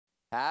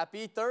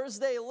Happy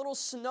Thursday. A little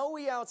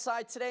snowy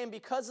outside today, and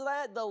because of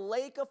that, the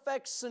lake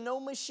effect snow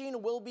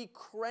machine will be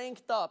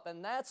cranked up,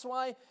 and that's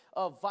why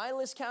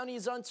Vilas County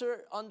is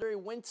under a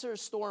winter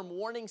storm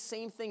warning.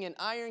 Same thing in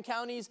Iron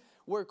counties,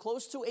 where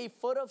close to a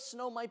foot of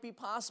snow might be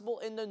possible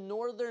in the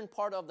northern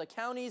part of the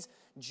counties,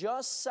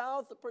 just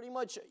south, pretty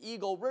much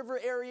Eagle River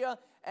area,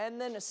 and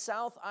then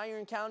South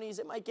Iron counties,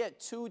 it might get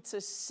 2 to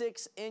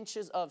 6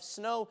 inches of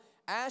snow.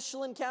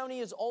 Ashland County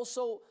is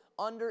also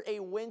under a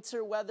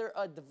winter weather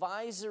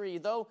advisory,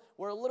 though,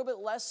 where a little bit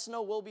less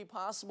snow will be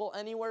possible,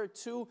 anywhere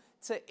 2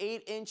 to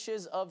 8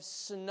 inches of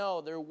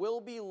snow. There will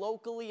be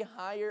locally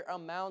higher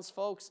amounts,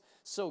 folks,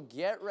 so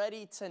get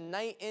ready.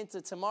 Tonight into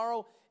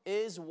tomorrow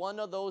is one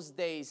of those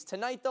days.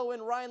 Tonight, though,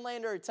 in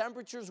Rhinelander,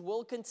 temperatures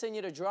will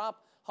continue to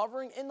drop,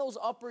 hovering in those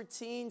upper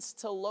teens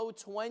to low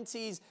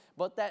 20s,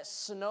 but that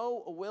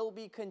snow will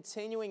be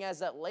continuing as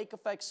that lake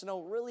effect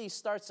snow really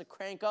starts to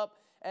crank up,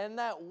 and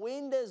that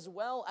wind as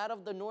well out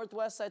of the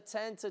northwest at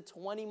 10 to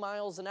 20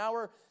 miles an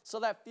hour, so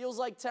that feels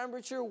like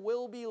temperature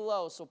will be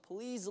low. So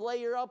please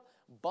layer up,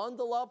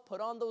 bundle up, put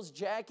on those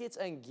jackets,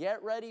 and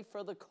get ready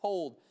for the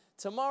cold.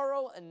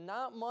 Tomorrow,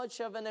 not much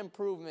of an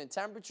improvement.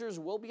 Temperatures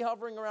will be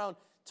hovering around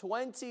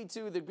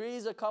 22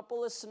 degrees. A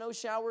couple of snow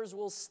showers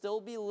will still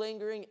be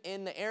lingering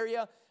in the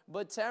area,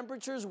 but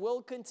temperatures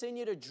will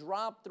continue to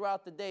drop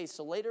throughout the day.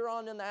 So later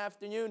on in the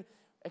afternoon,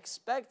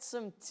 expect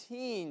some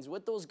teens.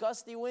 With those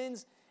gusty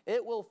winds,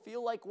 it will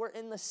feel like we're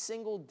in the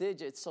single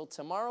digits. So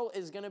tomorrow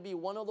is going to be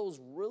one of those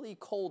really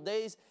cold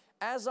days,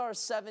 as our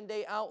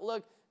 7-day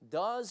outlook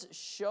does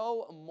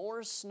show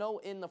more snow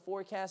in the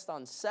forecast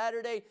on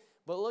Saturday.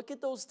 But look at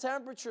those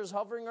temperatures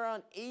hovering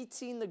around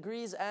 18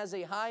 degrees as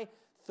a high,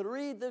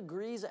 3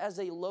 degrees as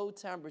a low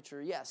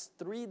temperature. Yes,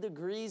 3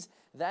 degrees.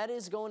 That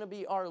is going to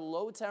be our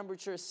low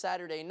temperature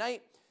Saturday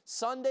night.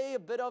 Sunday, a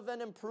bit of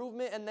an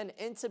improvement, and then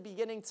into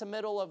beginning to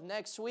middle of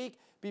next week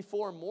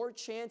before more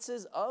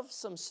chances of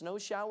some snow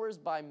showers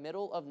by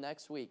middle of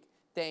next week.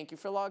 Thank you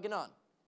for logging on.